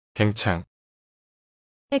팽창,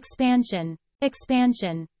 expansion,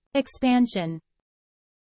 expansion, expansion,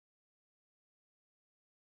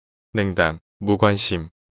 냉담,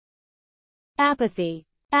 무관심, apathy,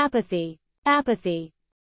 apathy, apathy,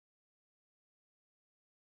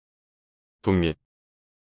 독립,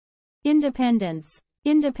 independence,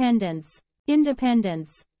 independence,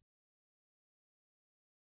 independence,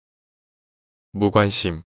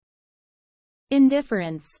 무관심,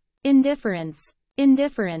 indifference, indifference,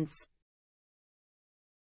 indifference,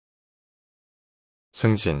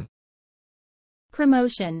 승진,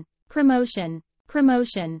 promotion, promotion,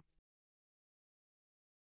 promotion,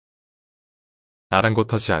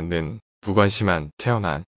 아랑곳하지 않는, 무관심한,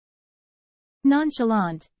 태어난,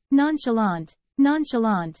 nonchalant, nonchalant,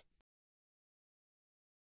 nonchalant,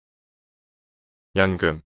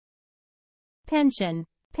 연금, pension,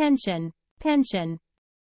 pension, pension,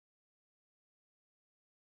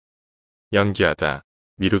 연기하다,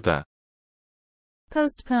 미루다,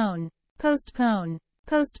 postpone, postpone,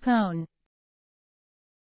 postpone,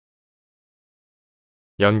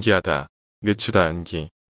 연기하다, 늦추다 연기,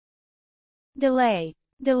 delay,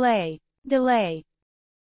 delay, delay,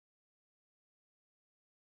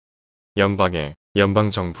 연방의,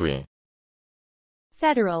 연방정부의,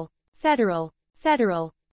 federal, federal,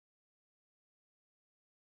 federal,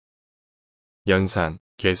 연산,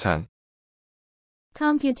 계산,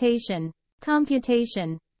 computation,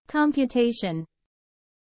 computation, computation,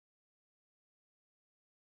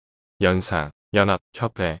 연사, 연합,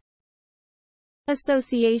 협회,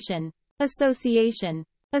 association, association,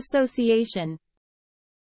 association,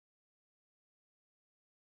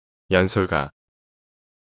 연설가,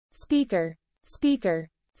 speaker, speaker,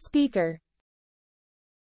 speaker,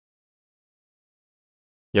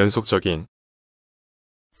 연속적인,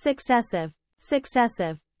 successive,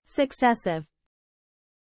 successive, successive,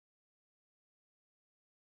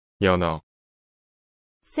 연어,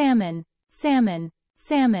 salmon, salmon,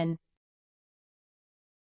 salmon,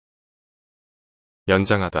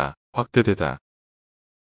 연장하다, 확대되다,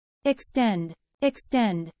 extend,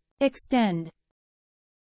 extend, extend,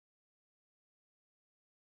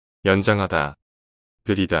 연장하다,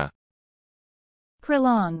 들이다,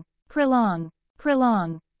 prolong, prolong,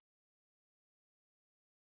 prolong,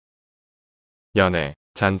 연애,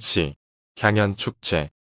 잔치, 향연,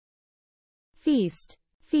 축제, feast,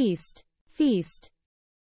 feast, feast,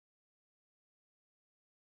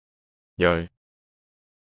 열,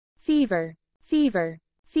 fever, fever,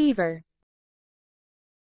 fever,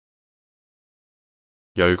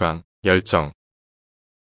 열광, 열정,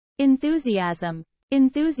 enthusiasm,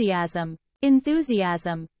 enthusiasm,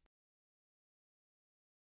 enthusiasm,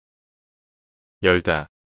 열다,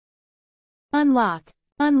 unlock,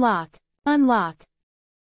 unlock, unlock,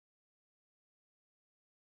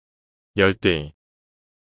 열대의,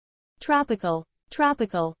 tropical,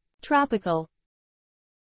 tropical, tropical,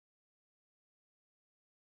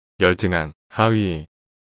 열등한, 하위,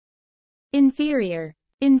 inferior,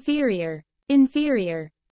 inferior, inferior,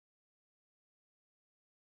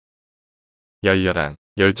 열렬한,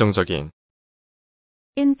 열정적인,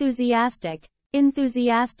 enthusiastic,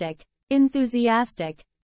 enthusiastic, enthusiastic,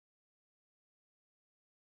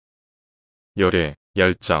 요래,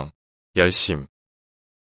 열정, 열심,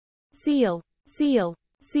 seal, seal,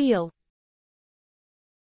 seal,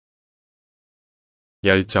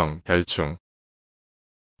 열정, 열중,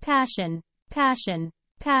 passion, passion,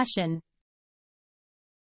 passion,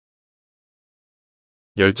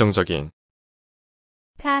 열정적인,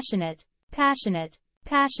 passionate, passionate,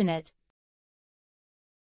 passionate,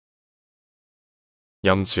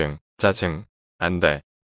 염증, 짜증, 안달,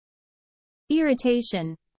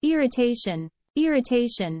 irritation, irritation,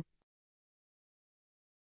 irritation,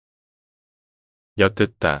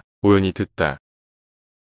 엿듣다, 우연히 듣다,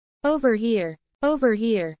 overhear,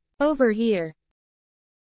 overhear, overhear,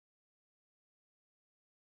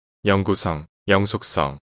 영구성,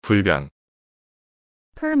 영속성, 불변,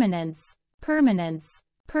 permanence, permanence,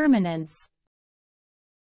 permanence,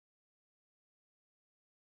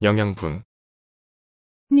 영양분,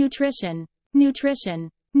 nutrition,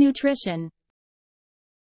 nutrition, nutrition,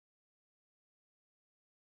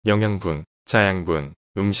 영양분, 자양분,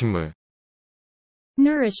 음식물,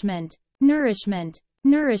 nourishment, nourishment,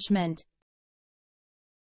 nourishment,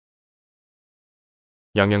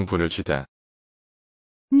 영양분을 주다,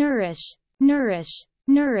 nourish, nourish,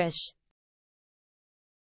 nourish,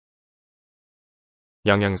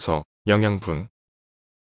 영양소, 영양분,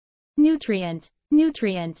 nutrient,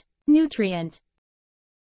 nutrient, nutrient,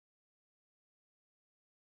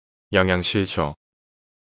 영양실조,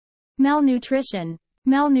 malnutrition,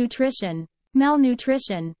 malnutrition,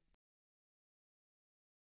 malnutrition,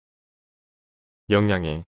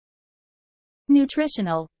 영양이,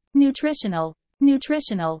 nutritional, nutritional,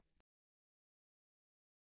 nutritional,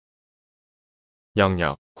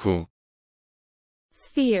 영역, 구,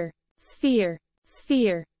 sphere, sphere,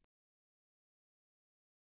 sphere,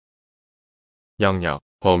 영역,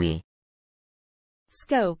 범위,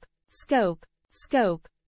 scope, scope, scope,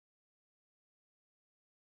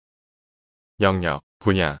 영역,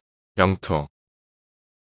 분야, 영토,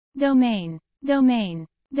 domain, domain,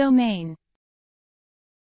 domain,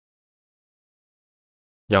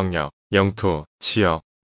 영역, 영토, 지역,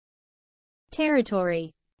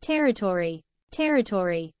 territory, territory,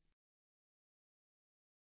 territory,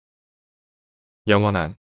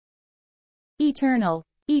 영원한, eternal,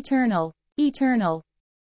 eternal, eternal,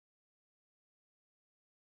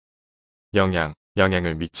 영향,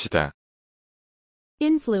 영향을 미치다,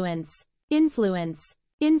 influence, influence,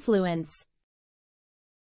 influence,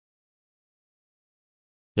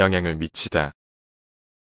 영향을 미치다,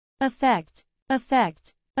 affect,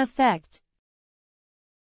 affect, affect,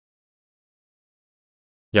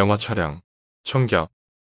 영화 촬영, 총격,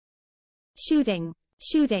 shooting,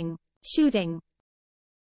 shooting, shooting,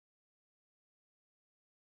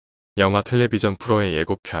 영화 텔레비전 프로의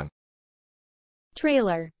예고편,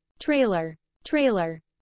 trailer, trailer, trailer,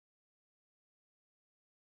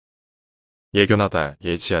 예견하다,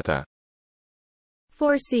 예지하다,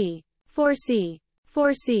 foresee, foresee,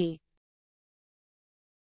 foresee,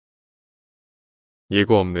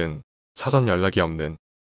 예고 없는, 사전 연락이 없는,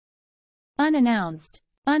 unannounced,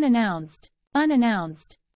 unannounced,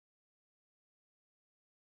 unannounced,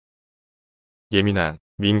 예민한,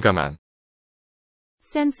 민감한,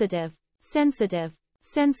 sensitive, sensitive,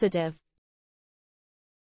 sensitive,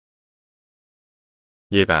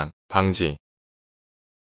 예방, 방지,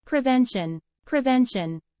 prevention,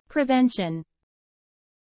 prevention, prevention,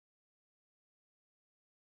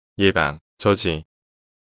 예방, 저지,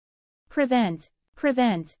 prevent,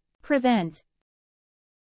 prevent, prevent,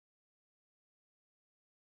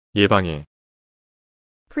 예방일,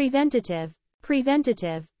 preventative,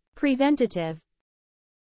 preventative, preventative,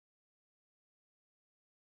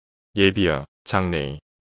 예비여, 장래의,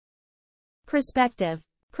 prospective,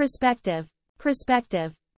 prospective,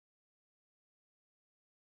 prospective,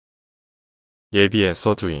 예비의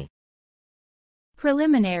서두이,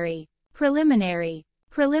 preliminary, preliminary,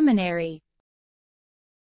 preliminary,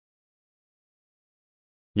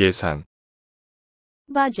 예산,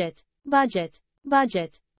 budget, budget,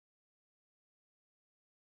 budget,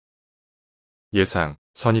 예상,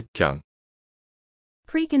 선입견,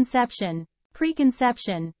 preconception,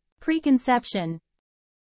 preconception, preconception,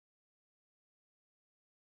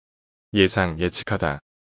 예상, 예측하다,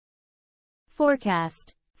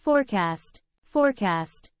 forecast, forecast,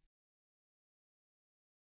 forecast,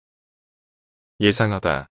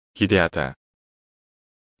 예상하다, 기대하다,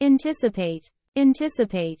 anticipate,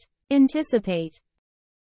 anticipate, anticipate,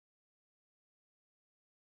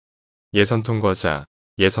 예선 통과자,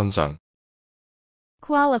 예선전,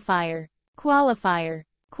 qualifier, qualifier,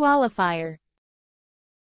 qualifier,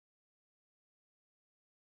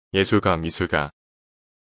 예술가, 미술가,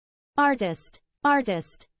 artist,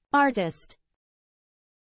 artist, artist,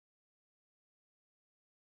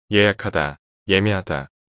 예약하다, 예매하다,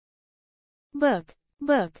 book,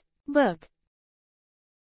 book, book,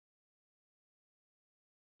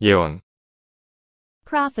 예언,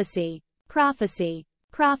 prophecy, prophecy,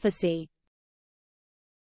 prophecy,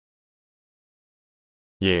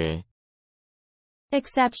 예외,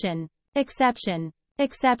 exception, exception,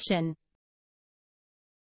 exception,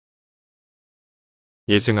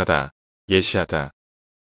 예증하다, 예시하다,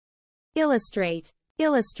 illustrate,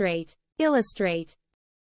 illustrate, illustrate,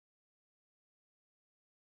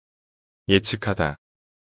 예측하다,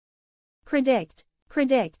 predict,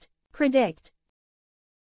 predict, predict,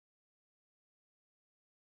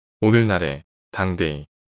 오늘날의, 당대의,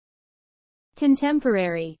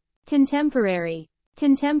 contemporary, contemporary,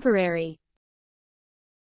 contemporary,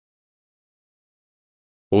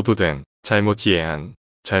 오도된, 잘못 이해한,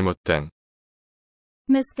 잘못된,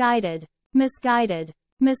 misguided, misguided,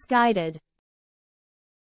 misguided,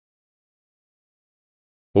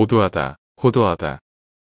 오도하다, 호도하다,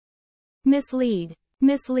 mislead,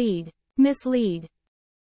 mislead, mislead,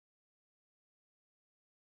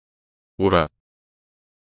 오락,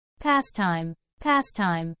 pastime,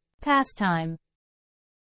 pastime, pastime,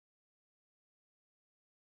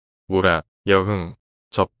 오락, 여흥,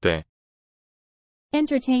 접대,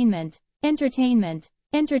 entertainment, entertainment,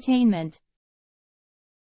 entertainment,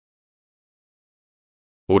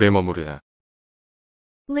 오래 머무르다,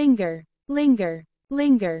 linger, linger,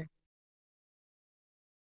 linger,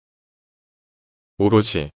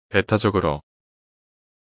 오로지, 배타적으로,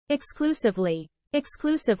 exclusively,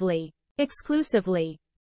 exclusively, exclusively,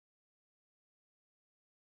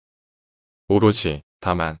 오로지,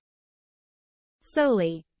 다만,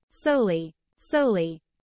 solely, solely, solely,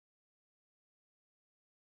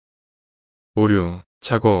 오류,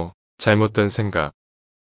 착오, 잘못된 생각,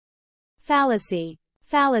 fallacy,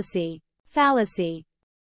 fallacy, fallacy,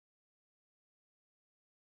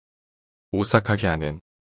 오싹하게 하는,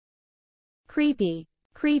 creepy,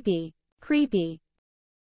 creepy, creepy,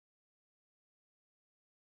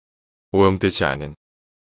 오염되지 않은,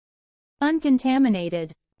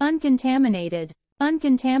 uncontaminated, uncontaminated,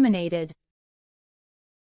 uncontaminated,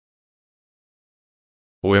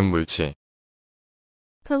 오염물질,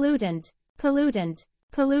 pollutant, pollutant,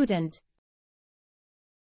 pollutant,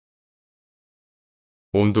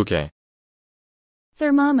 온도계,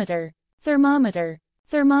 thermometer, thermometer,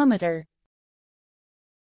 thermometer,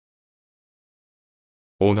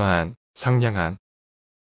 온화한, 상냥한,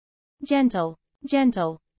 gentle,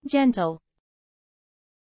 gentle, gentle,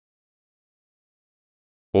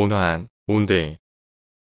 온화한, 온대의,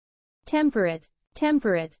 temperate,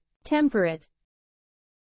 temperate, temperate,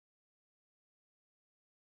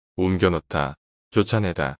 옮겨놓다,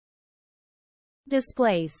 쫓아내다,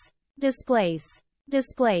 displace, displace,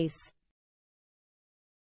 displace,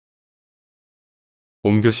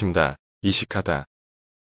 옮겨심다, 이식하다,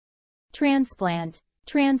 transplant,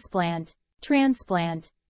 transplant,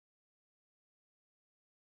 transplant,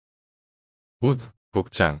 옷,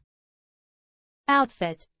 복장,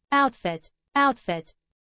 outfit, outfit, outfit,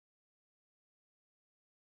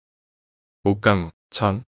 옷감,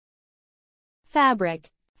 천, fabric,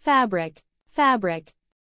 fabric, fabric,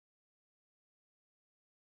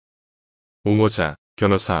 옹호자,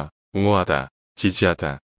 변호사, 옹호하다,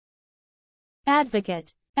 지지하다,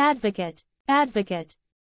 advocate, advocate, advocate,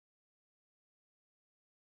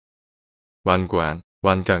 완고한,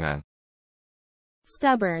 완강한,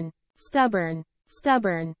 stubborn, stubborn,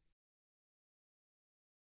 stubborn,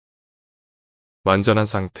 완전한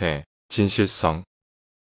상태, 진실성,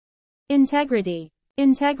 integrity,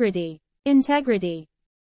 integrity, integrity,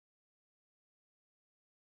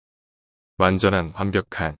 완전한,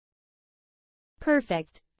 완벽한,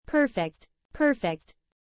 perfect, perfect, perfect,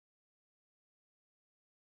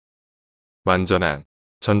 완전한,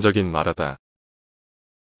 전적인 말하다,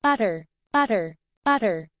 utter, utter,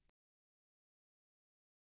 utter,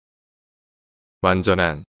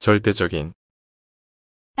 완전한, 절대적인,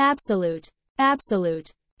 absolute,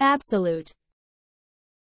 absolute, absolute,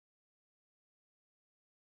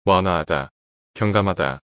 완화하다,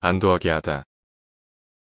 경감하다, 안도하게 하다,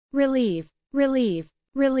 relieve, relieve,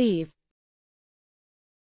 relieve,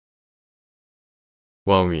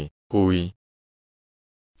 왕위, 고위,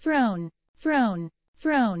 throne, throne,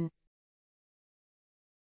 throne,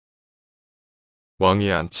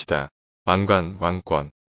 왕위에 앉히다, 왕관,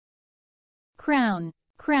 왕권, crown,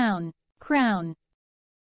 crown, crown,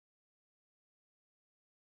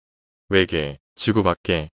 외계, 지구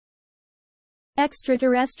밖에,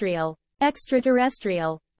 extraterrestrial,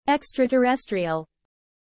 extraterrestrial, extraterrestrial,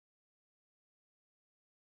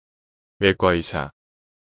 외과의사,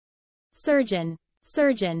 surgeon,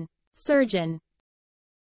 surgeon, surgeon,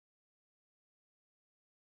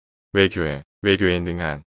 외교에, 외교에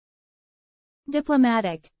능한,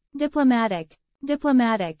 diplomatic, diplomatic,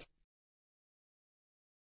 diplomatic,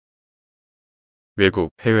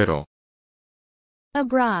 외국, 해외로,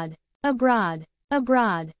 abroad, abroad,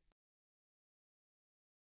 abroad,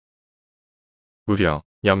 우려,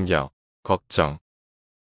 염려, 걱정,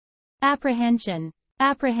 apprehension,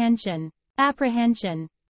 apprehension, apprehension,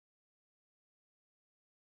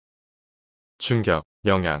 충격,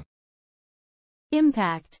 영향,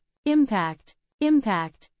 impact, impact,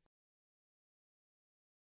 impact,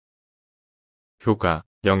 효과,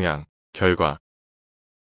 영향, 결과,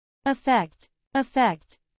 effect,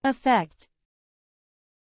 effect, effect,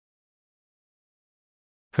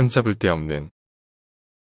 흠잡을 데 없는,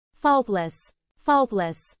 faultless,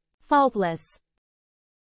 faultless, faultless,